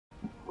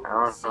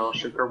don't know.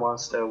 Sugar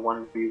wants to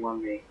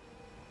 1v1 me.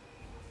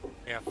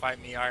 Yeah,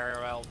 fight me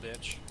IRL,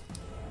 bitch.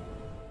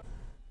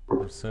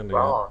 I'm sending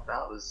Well,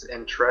 that was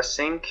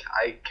interesting.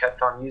 I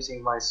kept on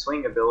using my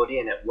swing ability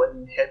and it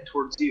wouldn't head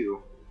towards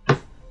you.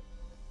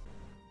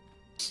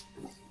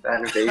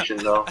 That invasion,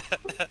 though.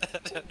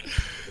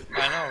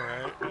 I know,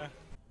 right?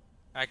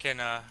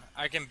 Yeah.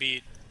 I can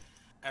beat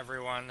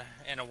everyone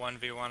in a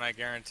 1v1, I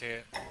guarantee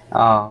it.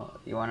 Oh,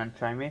 you wanna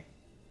try me? I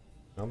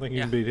don't think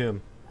you can beat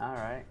him.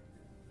 Alright.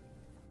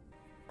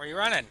 Where you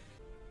running?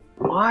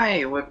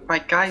 Why would my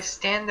guy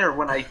stand there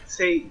when I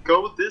say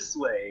go this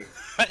way?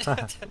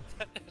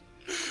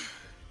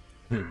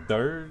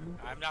 Dirt.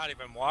 I'm not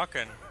even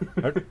walking.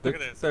 Look Look at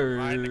this. I'm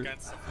riding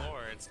against the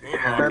floor. It's moving.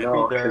 I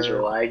know, because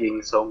you're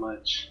lagging so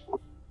much.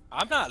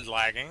 I'm not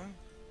lagging.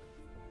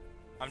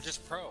 I'm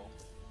just pro.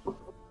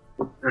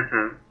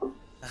 You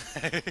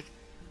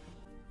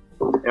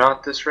know,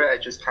 at this rate, I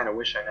just kind of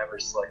wish I never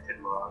selected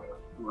Marauder.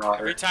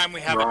 Every time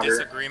we have a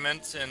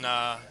disagreement in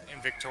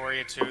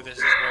Victoria 2, this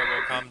is where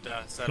we'll come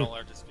to settle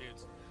our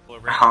disputes.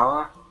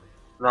 Huh?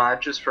 No, I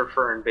just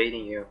prefer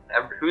invading you.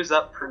 Who's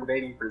up for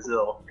invading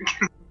Brazil?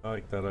 I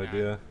like that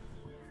idea.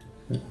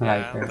 Yeah,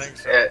 I don't think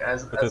so.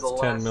 As it's a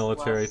 10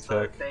 military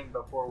tech.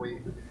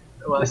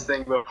 Last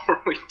thing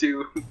before we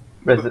do.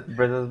 Brazil's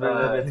in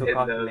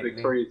the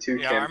Victoria 2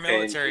 yeah, campaign, our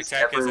military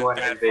tech everyone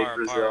isn't that invade far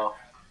Brazil. apart.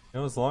 You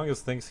know, as long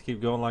as things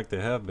keep going like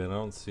they have been, I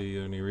don't see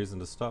any reason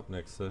to stop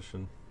next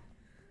session.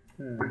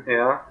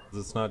 Yeah? 'Cause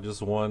it's not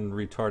just one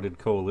retarded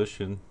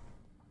coalition.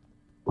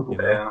 You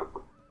know? Yeah.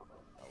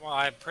 Well,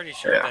 I'm pretty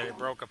sure they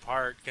broke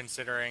apart,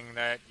 considering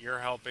that you're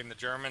helping the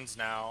Germans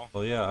now.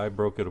 Well, yeah, I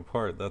broke it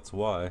apart. That's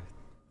why.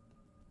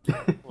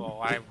 Well,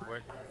 I'm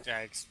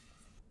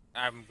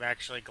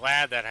actually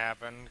glad that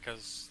happened,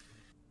 because...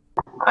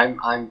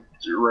 I'm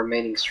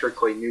remaining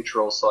strictly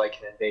neutral so I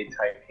can invade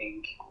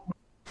Taiping.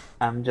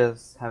 I'm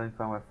just having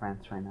fun with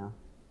France right now.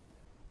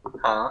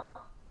 Huh?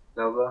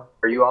 Nova?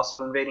 Are you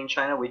also invading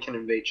China? We can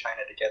invade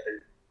China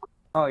together.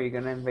 Oh, you're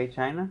gonna invade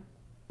China?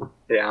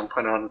 Yeah, I'm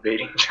planning on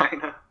invading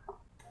China.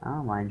 I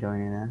don't mind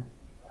joining in.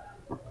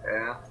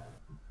 Yeah?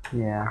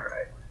 Yeah.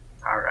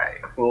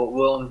 Alright.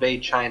 We'll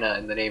invade China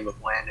in the name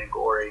of land and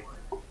glory.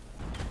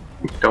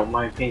 Don't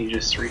mind me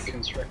just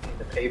reconstructing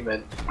the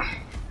pavement.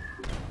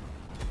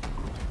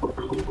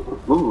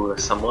 Ooh,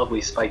 some lovely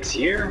spikes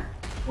here.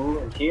 Ooh,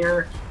 and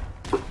here.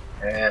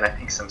 And I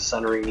think some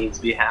sunring needs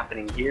to be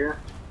happening here.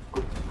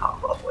 Oh,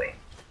 lovely.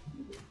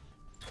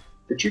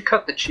 Did you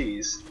cut the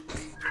cheese?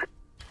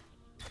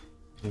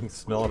 You can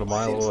smell it a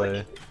mile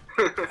away.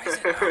 Why is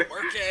it not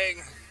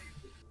working?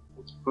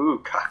 Ooh,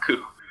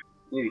 Kaku.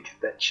 You need to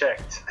get that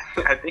checked.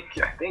 I think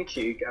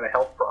you got a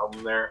health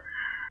problem there.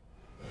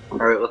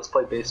 Alright, let's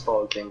play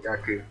baseball again,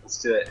 Gaku. Let's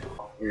do it.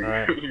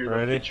 Alright, you're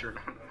ready? The pitcher.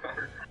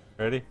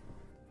 Ready?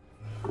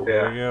 Yeah.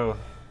 There we go.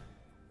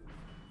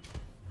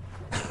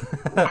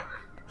 I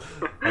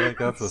think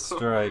that's a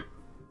strike.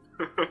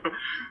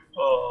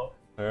 Oh.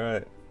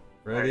 Alright,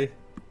 ready?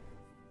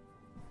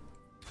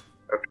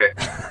 Okay.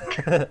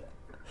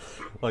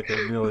 Like a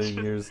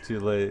million years too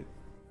late.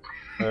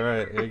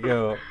 Alright, here you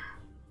go.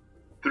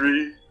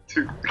 3,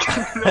 2.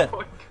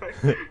 No,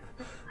 That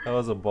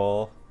was a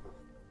ball.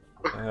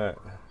 Alright,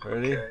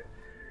 ready? Okay.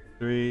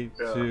 3,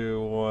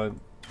 2,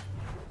 1.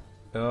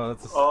 Oh,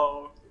 that's a...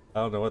 Oh. I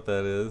don't know what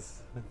that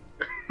is.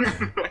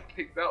 I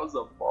think that was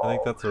a ball. I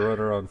think that's a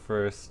runner on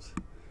first.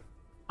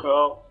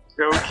 Oh,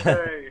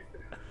 okay.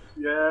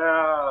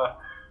 Yeah.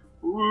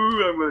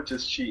 Ooh, I'm gonna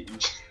just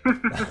cheat.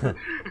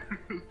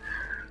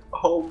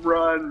 Home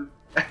run.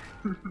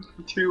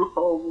 2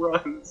 home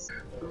runs.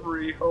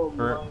 3 home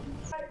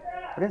runs.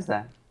 What is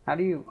that? How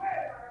do you...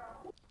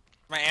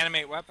 My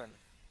animate weapon.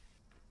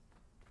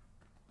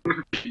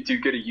 Do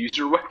you get a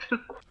user weapon?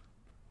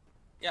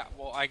 Yeah,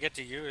 well, I get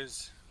to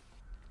use...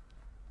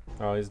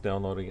 Oh, he's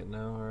downloading it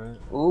now, alright.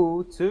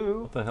 Ooh,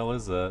 2. What the hell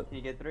is that? Can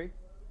you get 3?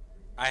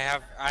 I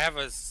have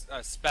a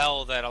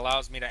spell that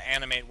allows me to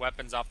animate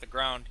weapons off the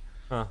ground.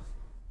 Huh.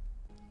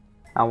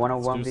 I want a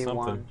Let's do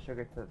 1v1 something.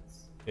 sugar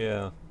tits.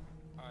 Yeah.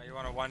 You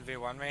want to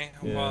 1v1 me?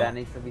 Yeah. Well, That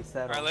needs to be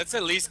settled. alright, let's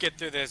at least get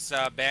through this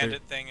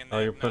bandit thing and then...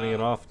 Oh, you're putting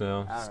it off now.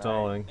 Alright.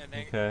 Stalling. And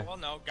then, Okay. Well,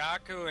 no,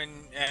 Gaku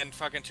and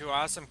fucking Too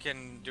Awesome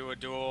can do a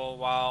duel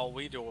while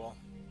we duel.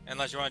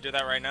 Unless you want to do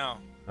that right now.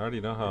 I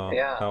already know how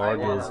Yeah, our I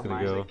duel is wanna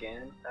gonna go.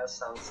 again. That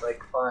sounds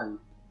like fun.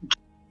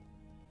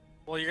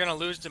 Well, you're gonna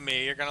lose to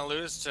me. You're gonna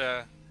lose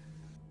to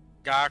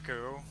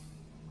Gaku.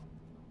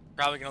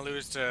 Probably gonna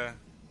lose to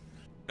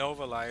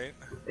Nova Light.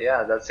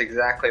 Yeah, that's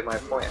exactly my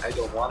point. I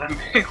don't want to.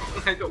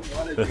 I don't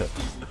want to do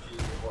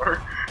PvP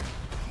anymore.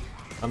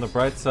 On the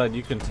bright side,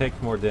 you can take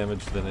more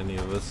damage than any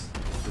of us.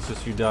 It's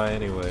just you die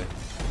anyway.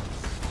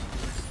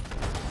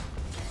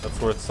 That's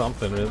worth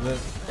something, isn't it?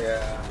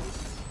 Yeah.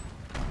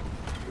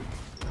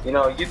 You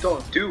know, you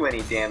don't do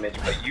any damage,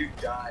 but you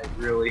die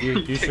really.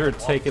 You sure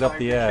take it up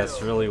the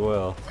ass really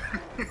well.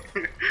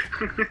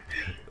 I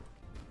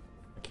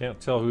can't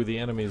tell who the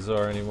enemies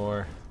are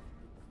anymore.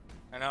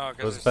 I know, It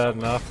because was bad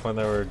enough when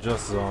they were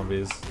just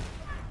zombies.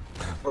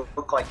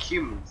 Look like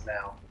humans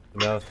now.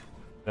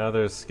 Now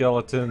there's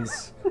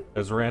skeletons.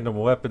 There's random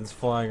weapons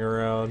flying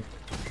around.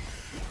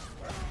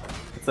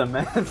 It's a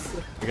mess.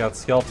 We got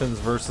skeletons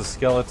versus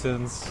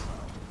skeletons.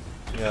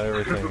 We got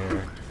everything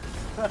here.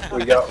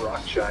 We got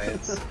rock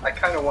giants. I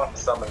kind of want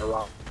to summon a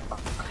rock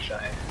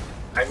giant.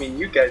 I mean,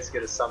 you guys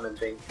get a summon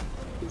thing.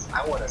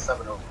 I want to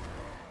summon a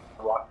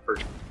rock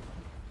person.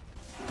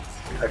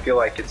 I feel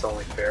like it's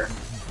only fair.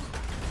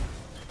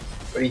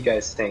 What do you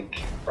guys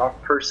think?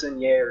 Rock person,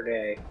 yay or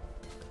nay?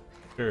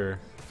 Sure.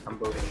 I'm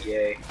voting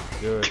yay.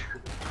 Do it.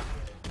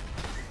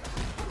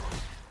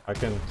 I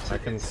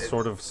can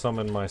sort of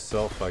summon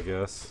myself, I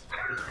guess.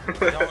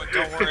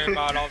 Don't worry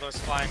about all those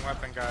flying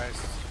weapon guys.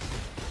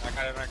 I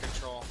got it under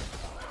control.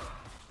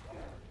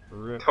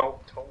 Rip.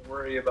 Don't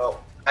worry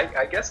about.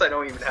 I guess I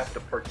don't even have to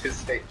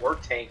participate or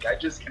tank. I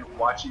just can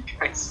watch you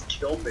guys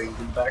kill things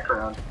in the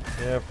background.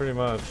 Yeah, pretty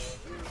much.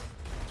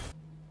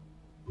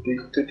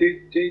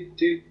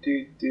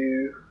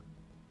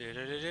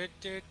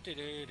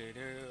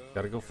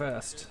 Gotta go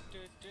fast.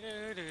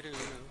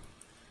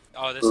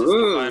 Oh, this is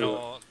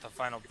the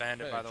final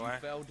bandit, by the way.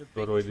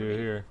 What do we do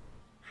here?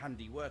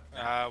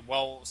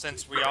 Well,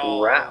 since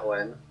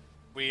Rattling.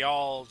 we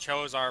all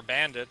chose our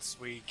bandits,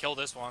 we kill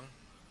this one.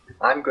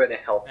 I'm going to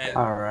help him.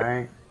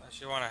 Alright. Unless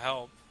you want to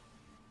help,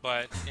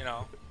 but you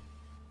know.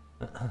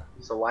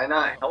 So why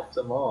not help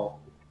them all?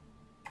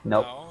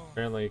 Nope. No.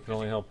 Apparently you can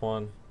only help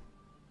one.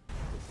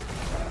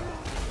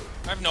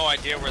 I have no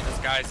idea where this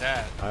guy's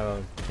at.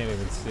 Can't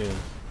even see him.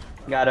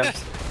 Got him.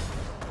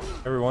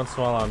 Every once in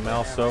a while I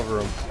mouse over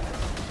him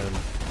and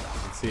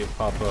see it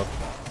pop up.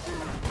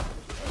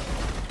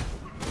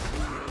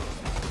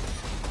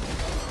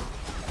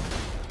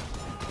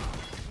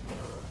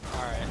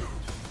 Alright.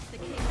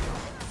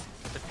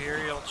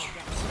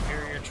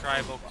 Superior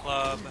Tribal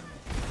Club.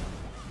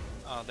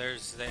 Oh,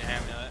 there's the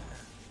amulet.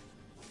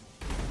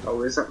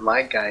 Oh, isn't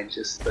my guy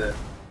just the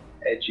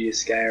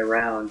edgiest guy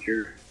around?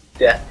 Your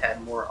death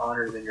had more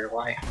honor than your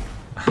life.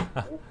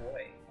 Oh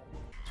boy.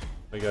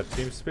 We got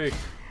Team Speak.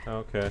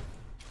 Okay.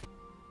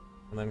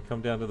 And then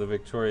come down to the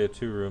Victoria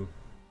 2 room.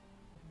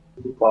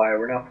 Why?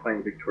 We're not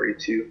playing Victoria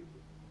 2.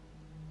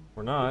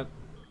 We're not.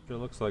 It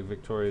looks like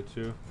Victoria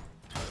 2.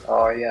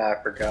 Oh yeah,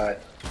 I forgot.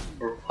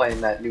 We're playing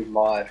that new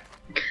mod.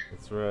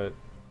 That's right.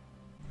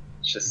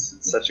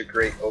 It's such a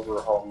great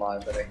overhaul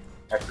mod that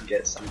I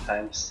forget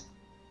sometimes.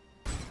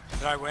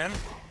 Did I win?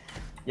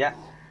 Yeah.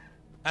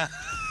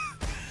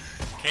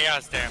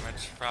 Chaos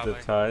damage, probably. The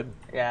tide.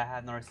 Yeah, I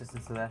had no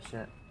resistance to that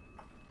shit.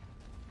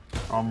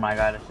 Oh my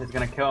god, that shit's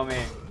gonna kill me.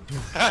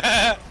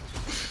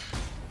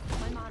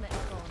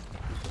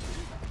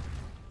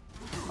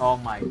 Oh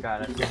my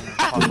god, that's getting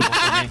impossible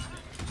for me.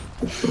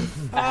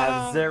 I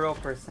have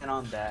 0%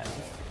 on that.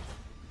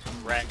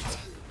 Wrecked.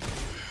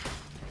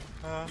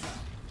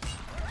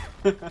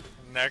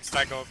 Next,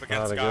 I go up against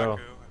How'd it Gaku. go?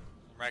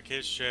 Wreck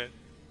his shit.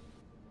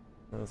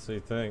 Let's see,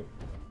 think.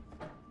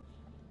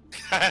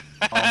 Oh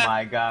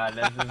my god,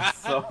 this is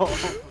so...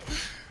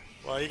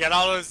 Well, you got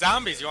all those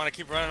zombies. You want to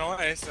keep running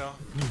away, so.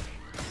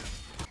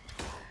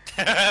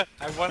 I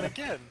won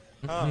again.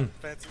 Oh,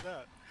 fancy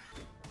that.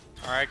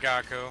 Alright,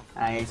 Gaku.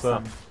 I need What's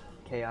some up?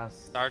 chaos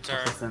Start turn.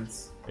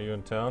 resistance. Are you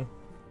in town?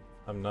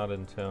 I'm not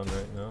in town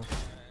right now.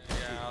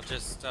 Yeah,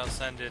 I'll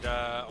send it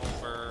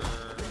over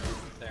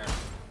there.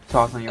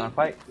 Talking, you wanna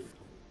fight?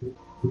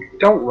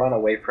 Don't run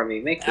away from me.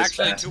 Make this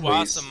Actually, fast, Too please.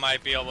 Awesome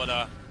might be able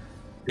to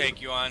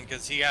take you on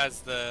because he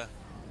has the.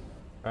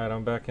 Alright,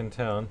 I'm back in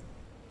town.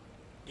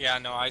 Yeah,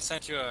 no, I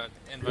sent you an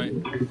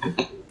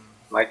invite.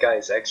 My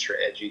guy's extra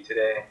edgy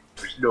today.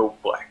 There's no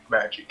black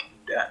magic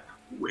in death,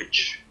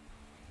 witch.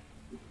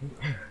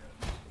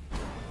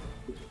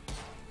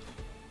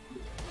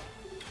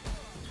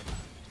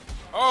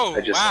 Oh, I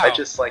wow.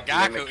 just like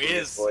Gaku mimicking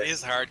his voice.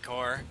 is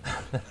hardcore.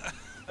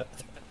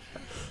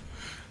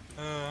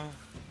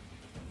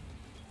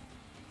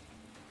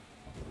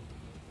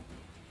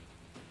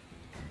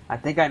 I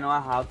think I know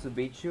how to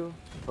beat you,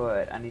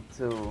 but I need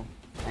to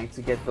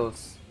get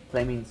those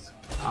flaming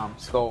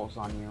skulls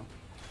on you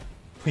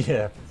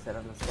Yeah, instead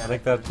of the I skeletons.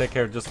 think that'd take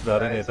care of just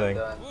about Guys, I'm anything.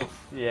 done.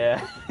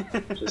 Yeah.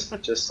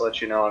 just to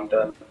let you know I'm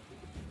done.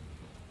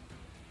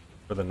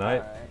 For the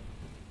night? Alright.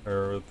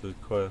 Or with the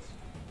quest?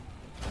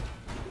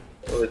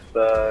 With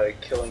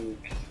killing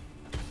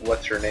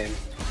what's her name?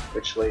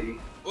 Witch lady.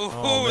 Ooh,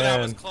 Oh, that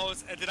was man.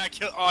 close. And did I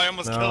kill? Oh, I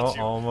almost No, killed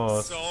you.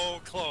 almost.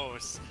 So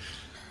close.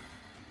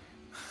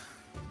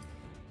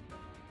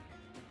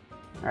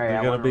 Alright, Are you I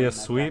gonna wanna be a run that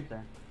sweep? back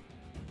there.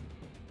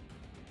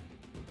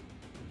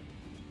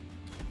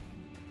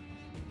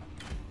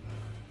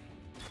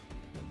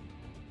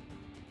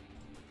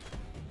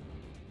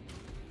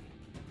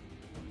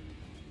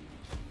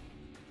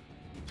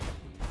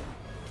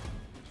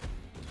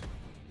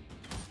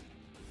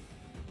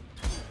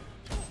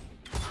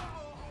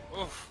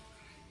 Oof.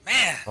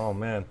 Man. Oh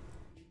man.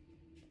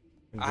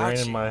 I'm Ouchie.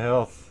 draining my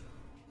health.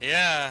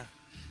 Yeah.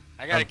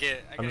 I gotta I'm-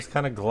 get. I'm just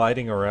kind of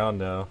gliding around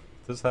now.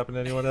 Does this happen to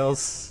anyone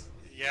else?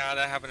 Yeah,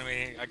 that happened to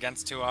me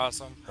against Too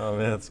Awesome. Oh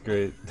man, that's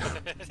great.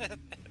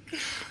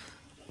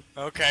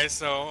 Okay,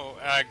 so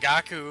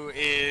Gaku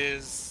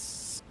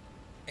is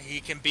he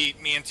can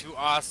beat me in 2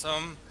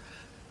 awesome,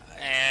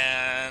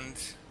 and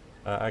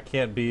I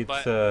can't beat.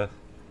 but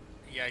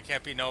yeah, I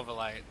can't beat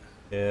Novalite.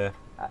 Yeah.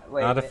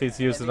 Wait, Not if he's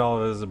using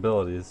all of his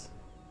abilities.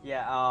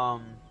 Yeah,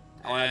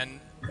 And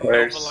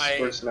Where's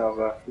Novalite.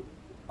 Nova?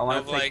 I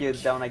want to Novalite- take you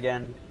down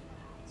again,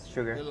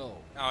 Sugar. Hello.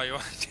 Oh, you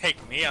want to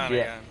take me on Yeah,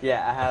 again?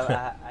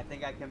 yeah. I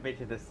think I can beat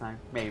you this time,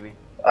 maybe.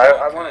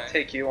 I want Okay. to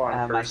take you I on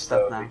have my first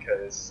stuff though, now.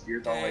 because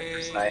you're the only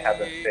person I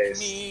haven't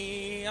faced.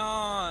 Me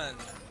on.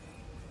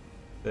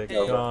 Take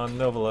Nova. on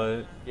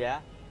Novalite. Yeah.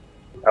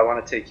 I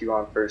want to take you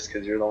on first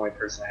because you're the only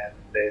person I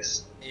haven't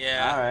faced.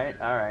 Yeah.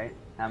 All right.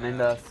 I'm in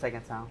the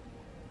second town.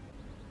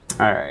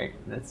 All right.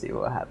 Let's see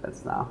what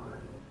happens now.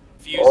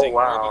 Fusing. Oh,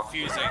 wow. We're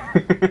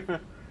fusing.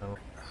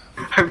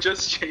 I'm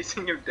just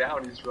chasing him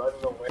down. He's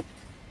running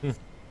away.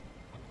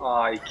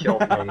 Oh, he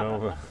killed Oh, me.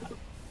 Nova.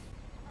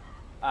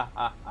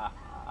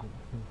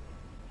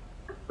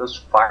 Those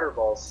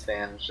fireball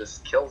stands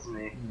just kills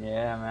me.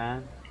 Yeah,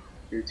 man.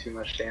 Do too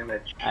much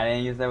damage. I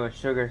didn't use that with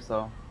Sugar,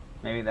 so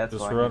maybe that's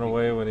Just why. run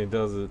away when he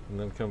does it, and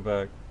then come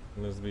back,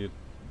 and there's be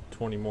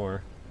 20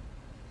 more.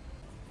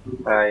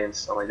 I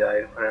instantly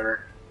died.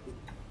 Whatever.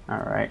 All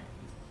right.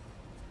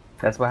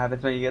 That's what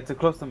happens when you get too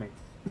close to me.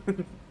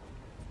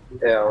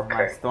 Yeah.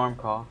 My Okay. storm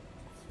call.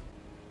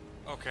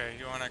 Okay,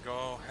 you want to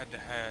go head to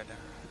head?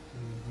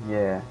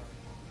 Yeah.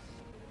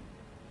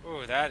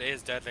 Ooh, that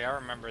is deadly. I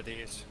remember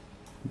these.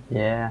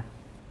 Yeah.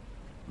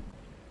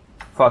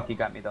 Fuck, you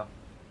got me though.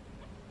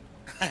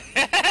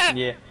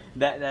 Yeah.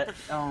 That.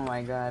 Oh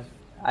my god.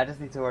 I just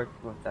need to work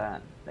with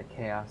that. The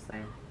chaos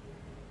thing.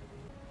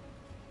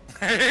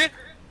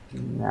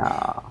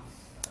 No.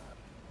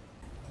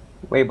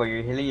 Wait, but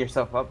you're healing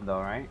yourself up though,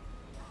 right?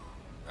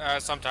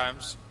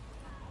 Sometimes.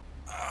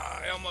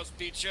 I almost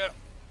beat you.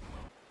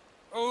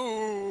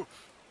 Ooh.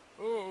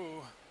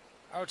 Ooh.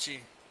 Ouchie.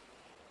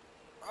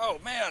 Oh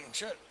man,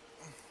 shit.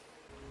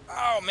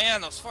 Oh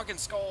man, those fucking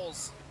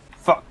skulls.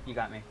 Fuck, you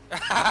got me.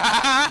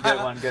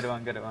 Good one, good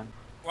one, good one.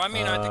 Well, I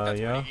mean, I think that's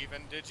yeah. pretty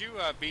even. Did you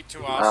beat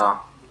Too Awesome?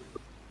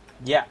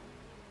 Yeah.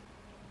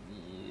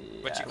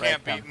 But you Yeah,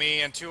 can't right, beat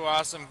me, and Too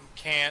Awesome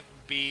can't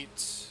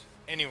beat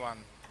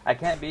anyone. I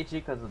can't beat you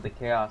because of the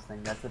chaos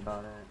thing. That's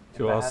about it.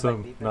 Too If I have, awesome,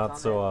 like, defense not on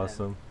so it,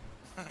 awesome.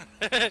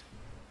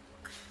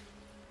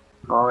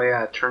 Oh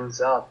yeah. It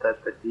turns out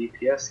that the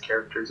DPS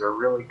characters are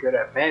really good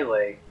at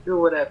melee. Who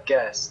would have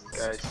guessed,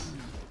 guys?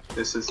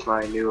 This is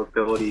my new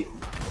ability.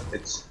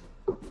 It's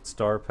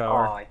Star oh,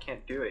 power. I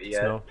can't do it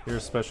yet. Snow. You're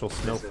a special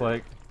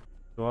snowflake.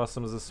 Too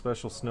awesome is a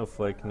special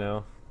snowflake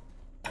now.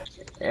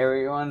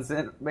 Everyone's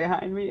in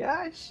behind me.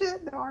 Ah,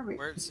 shit, the army.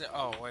 Where's?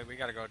 Oh wait, we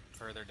gotta go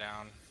further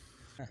down.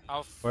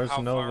 Where's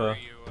how Nova? far are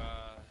you?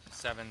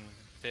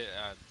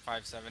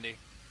 570.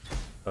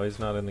 Oh, he's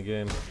not in the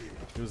game.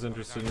 He was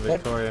interested in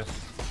What? Victoria.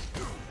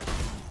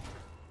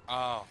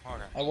 Oh,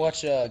 okay. I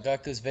watch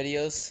Gaku's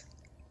videos.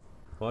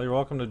 Well, you're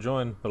welcome to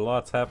join, but a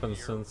lot's happened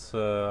since I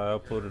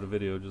uploaded a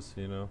video, just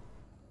so you know.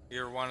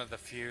 You're one of the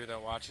few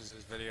that watches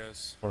his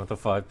videos. One of the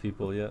 5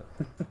 people yet.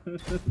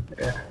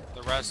 Yeah.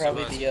 The rest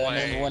Probably of us the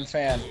play #1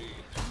 fan.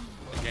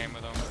 the game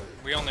with him.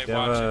 We only Do you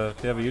watch have it.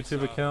 do you have a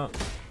YouTube account?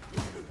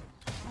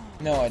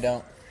 No, I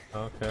don't.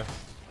 Okay.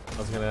 I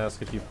was gonna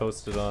ask if you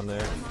posted on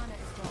there.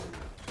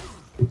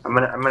 I'm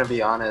gonna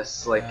be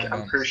honest. Like Yeah,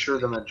 I'm pretty sure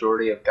the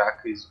majority of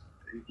Gaku's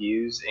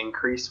views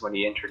increased when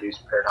he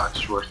introduced Paradox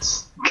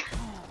Shorts.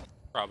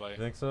 Probably. You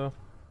think so?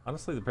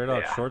 Honestly, the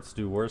Paradox Yeah. Shorts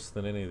do worse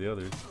than any of the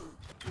others.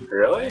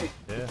 Really?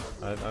 Yeah,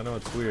 I know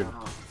it's weird,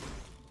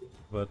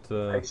 but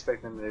I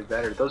expect them to do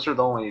better. Those are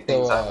the only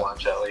things I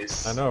watch, at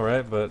least. I know,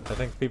 right? But I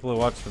think people who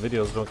watch the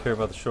videos don't care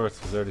about the shorts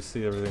because they already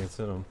see everything that's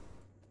in them.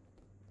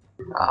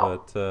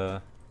 Oh.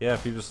 But yeah,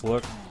 if you just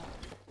look,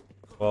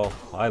 well,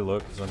 I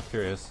look because I'm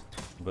curious.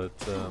 But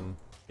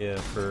yeah,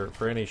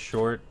 for any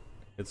short,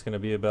 it's going to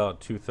be about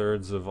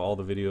 2/3 of all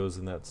the videos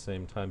in that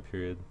same time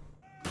period.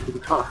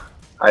 Huh.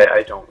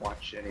 I don't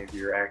watch any of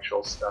your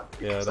actual stuff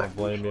Yeah, I because don't I'm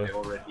blame you.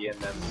 usually already in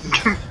them.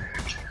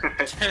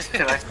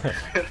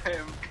 and I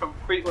am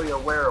completely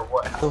aware of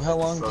what So happens. how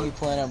long so- do you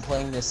plan on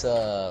playing this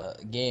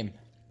game?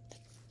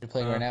 You're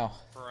playing right now.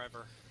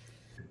 Forever.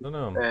 I don't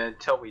know.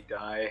 Until we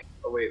die.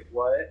 Oh wait,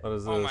 what? What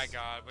is this? Oh my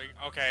god.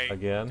 Okay.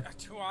 Again?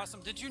 Too awesome.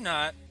 Did you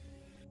not?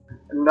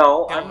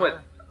 No, kill I'm with.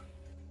 her?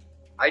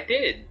 I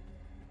did.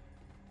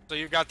 So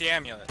you've got the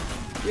amulet.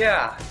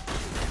 Yeah.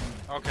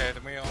 Okay,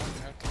 then we all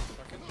have to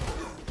fucking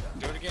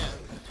do it again.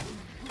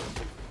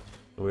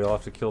 Do we all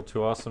have to kill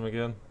Too Awesome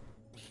again?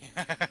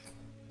 Alright,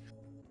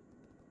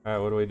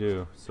 what do we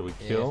do? So we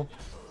kill?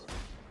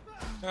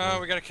 We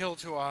gotta kill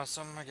Too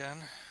Awesome again.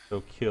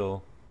 So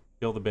kill.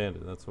 Kill the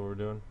bandit, that's what we're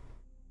doing?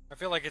 I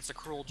feel like it's a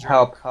cruel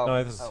joke. Help.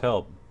 No, this is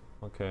help.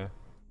 Okay.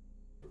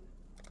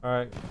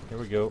 Alright, here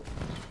we go.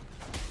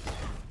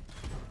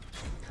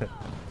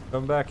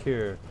 Come back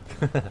here.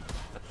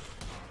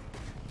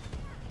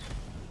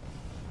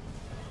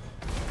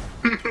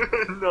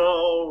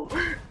 No.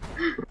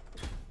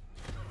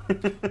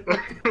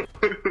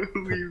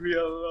 Leave me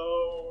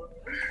alone.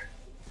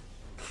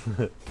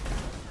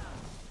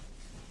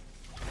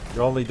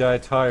 You only die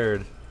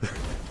tired.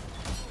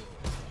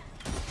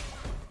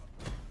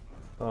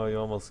 Oh, you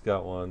almost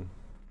got one.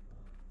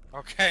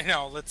 Okay,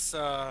 now let's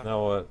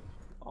Now what?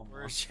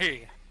 where is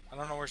she? I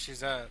don't know where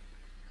she's at.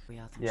 We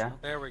are the Yeah. children.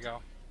 There we go.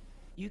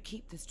 You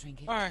keep this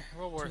trinket Alright,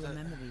 well to worth it.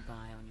 remember me by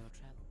on your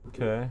travel.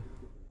 Okay.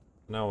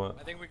 Now what?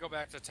 I think we go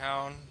back to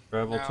town.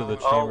 Travel to the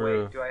now. Oh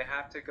chamber. wait, do I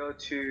have to go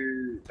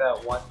to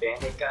that one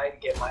bandit guy to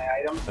get my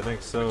item? I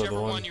think so. Whichever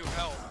The one you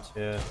helped.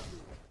 Yeah.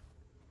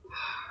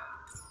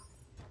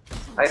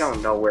 I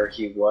don't know where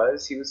he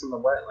was. He was in the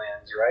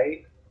wetlands,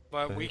 right?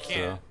 But I we think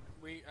can't.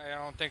 I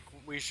don't think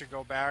we should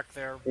go back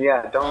there.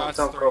 Yeah, don't Us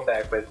go three.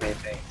 back with me,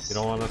 thanks. You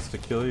don't want us to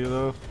kill you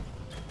though?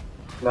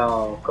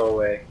 No, go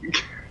away.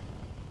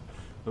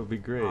 That would be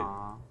great.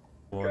 Aw.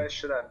 You One. guys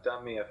should have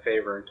done me a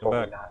favor and Come told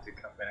me back. not to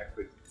come back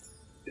with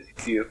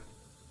you.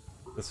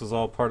 This was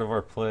all part of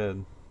our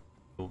plan.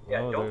 Yeah, Oh,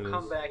 there don't it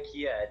come is. back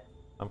yet.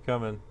 I'm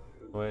coming.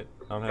 Wait,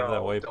 I don't have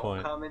No, that don't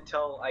waypoint. come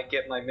until I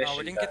get my mission No,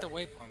 we didn't done. get the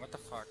waypoint. What the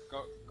fuck?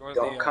 Go to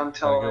Don't the. come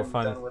till Gotta go I'm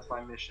find- done with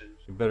my mission.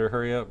 You better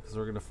hurry up, because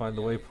we're gonna find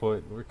the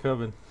waypoint. We're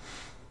coming.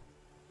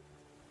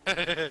 Here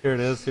it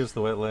is. Here's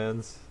the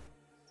wetlands.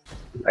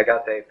 I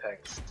got the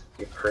apex,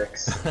 you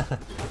pricks.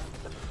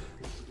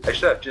 I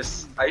should have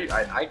just.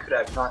 I could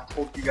have not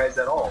told you guys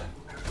at all.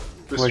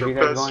 Where you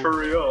guys going?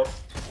 Hurry up.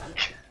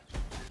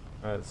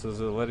 Alright, so is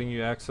it letting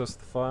you access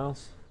the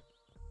files?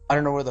 I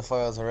don't know where the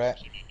files are at.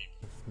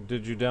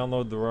 Did you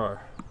download the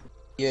RAR?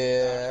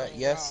 Yeah,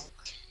 yes.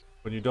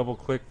 When you double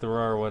click the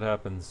RAR, what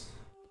happens?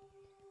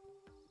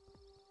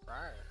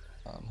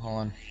 Hold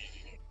on.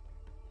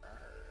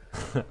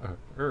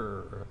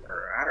 Arr.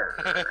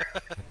 Rawr.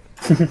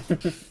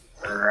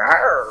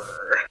 Rawr.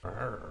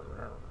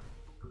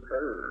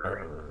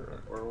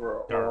 We're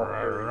all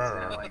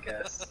furries now, I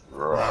guess.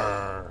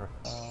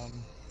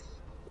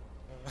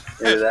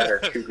 Either that or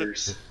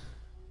cougars.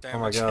 Oh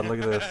my god, look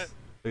at this.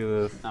 Look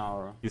at this.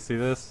 No. You see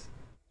this?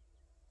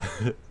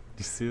 You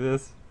see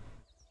this?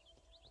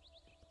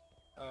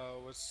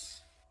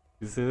 What's?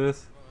 You see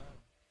this?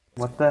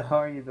 What the hell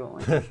are you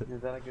doing?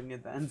 Is that like a new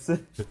dance?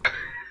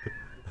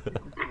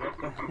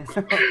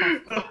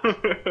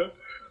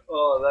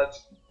 Oh,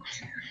 that's.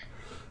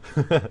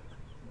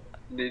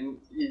 You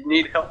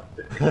need help.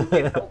 You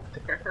need help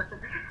there.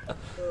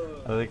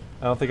 I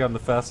don't think I'm the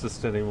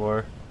fastest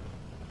anymore.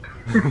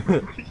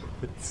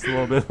 It's a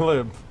little bit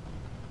limp.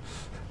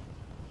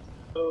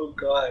 Oh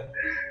god,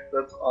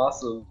 that's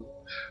awesome.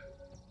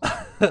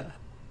 How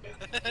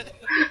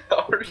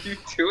are you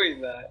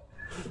doing that?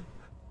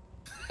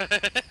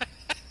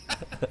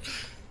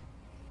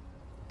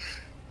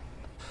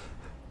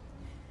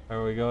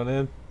 Are we going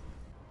in?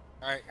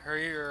 Alright,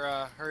 hurry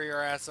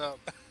your ass up.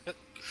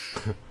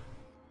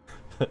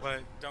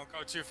 But don't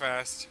go too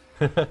fast.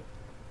 Like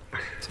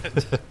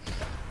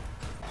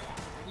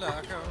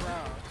a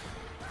rock.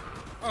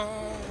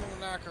 Oh,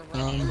 like a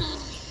rock.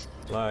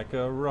 Like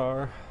a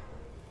roar.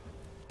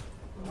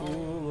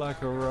 Ooh,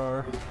 like a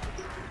roar.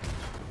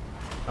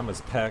 I'm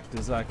as packed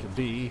as I could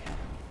be.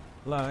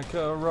 Like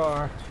a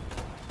roar.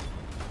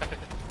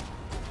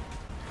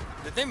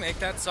 Did they make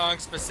that song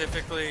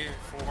specifically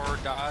for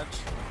Dodge?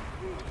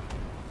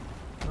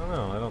 I don't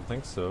know, I don't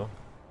think so.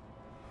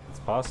 It's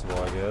possible,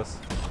 I guess.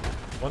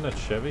 Wasn't it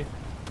Chevy?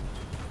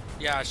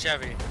 Yeah,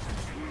 Chevy.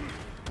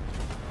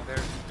 Well,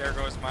 there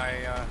goes my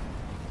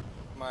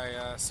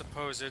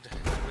supposed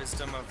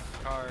wisdom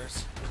of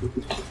cars.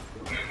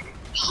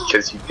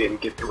 Because you didn't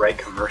get the right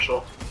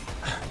commercial.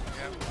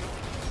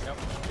 Yep.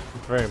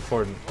 Very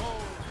important.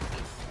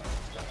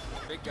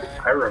 Big guy.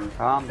 I remember.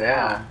 Calm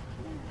down.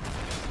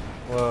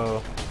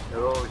 Whoa.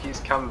 Oh, he's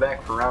coming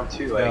back for round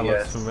 2, That I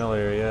looks guess.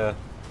 familiar, yeah.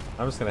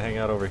 I'm just gonna hang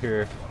out over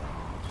here.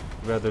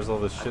 Too bad there's all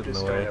this shit I'm in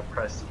just the way. gonna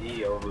press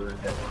E over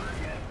that one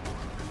again.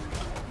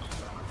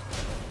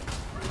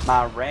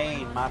 My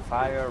rain, my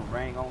fire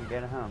rain gonna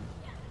get him.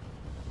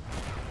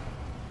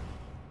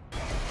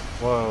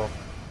 Whoa.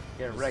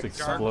 Get Just wrecked.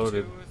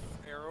 exploded. Dark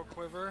tooth, arrow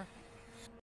quiver.